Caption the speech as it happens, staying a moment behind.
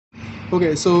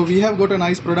Okay, so we have got a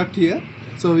nice product here.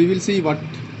 So we will see what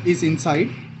is inside.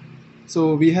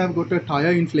 So we have got a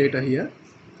tire inflator here,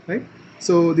 right?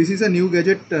 So this is a new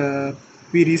gadget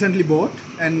we recently bought,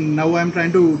 and now I'm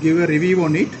trying to give a review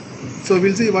on it. So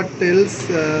we'll see what else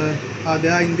are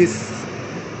there in this.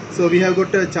 So we have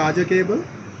got a charger cable,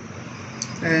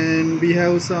 and we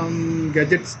have some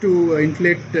gadgets to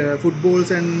inflate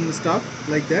footballs and stuff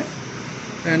like that,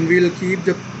 and we'll keep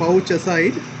the pouch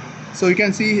aside. So you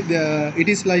can see it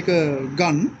is like a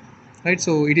gun, right?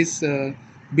 So it is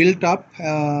built up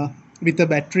with a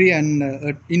battery and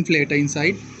an inflator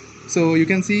inside. So you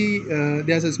can see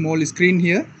there's a small screen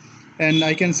here, and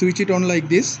I can switch it on like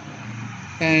this.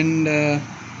 And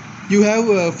you have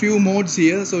a few modes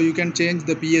here, so you can change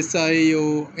the PSI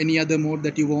or any other mode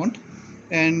that you want.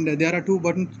 And there are two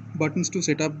buttons to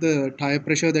set up the tire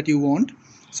pressure that you want.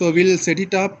 So we'll set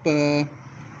it up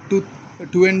to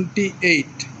 28,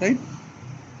 right?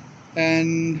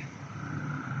 And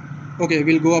okay,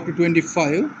 we'll go up to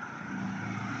 25,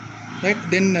 right?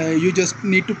 Then you just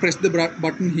need to press the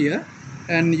button here,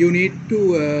 and you need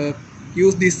to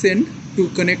use this end to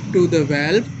connect to the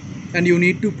valve, and you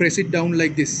need to press it down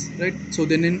like this, right? So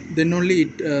then only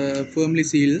it firmly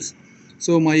seals.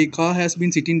 So my car has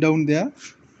been sitting down there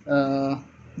uh,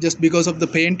 just because of the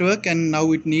paint work, and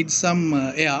now it needs some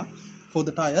air for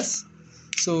the tires.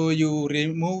 So you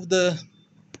remove the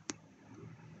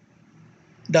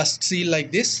dust seal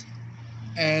like this,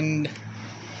 and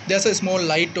there's a small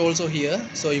light also here,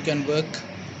 so you can work.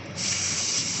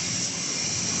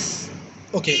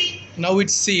 Okay, now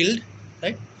it's sealed,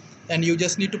 right? And you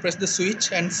just need to press the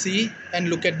switch and see and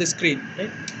look at the screen,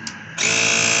 right?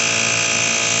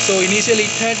 So initially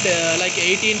it had like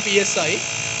 18 psi,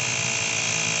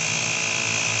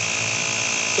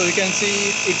 so you can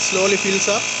see it slowly fills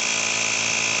up.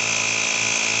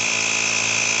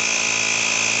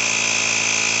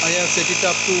 I have set it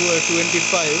up to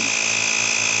 25.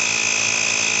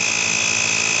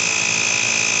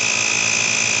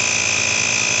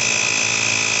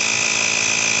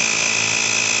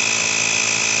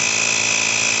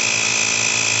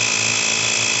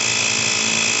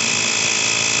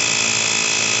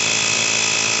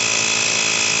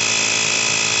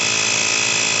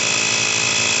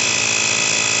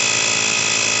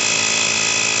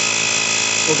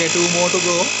 Okay, two more to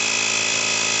go.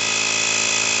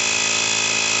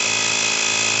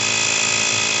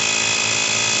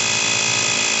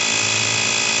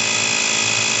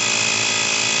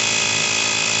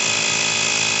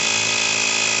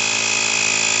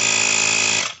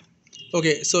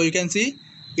 Okay, so you can see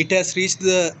it has reached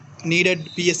the needed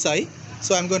PSI.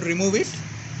 So I'm going to remove it,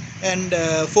 and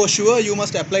for sure you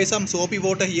must apply some soapy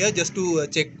water here just to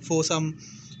check for some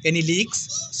any leaks.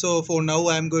 So for now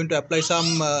I'm going to apply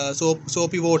some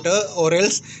soapy water, or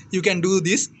else you can do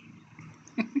this.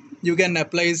 You can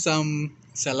apply some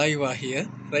saliva here,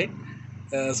 right?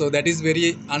 So that is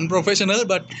very unprofessional,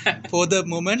 but for the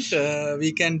moment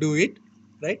we can do it,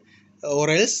 right?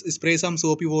 Or else spray some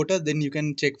soapy water, then you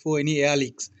can check for any air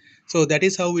leaks. So that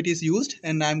is how it is used,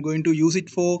 and I'm going to use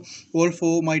it for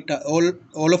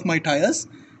all of my tires,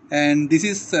 and this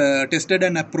is tested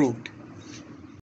and approved.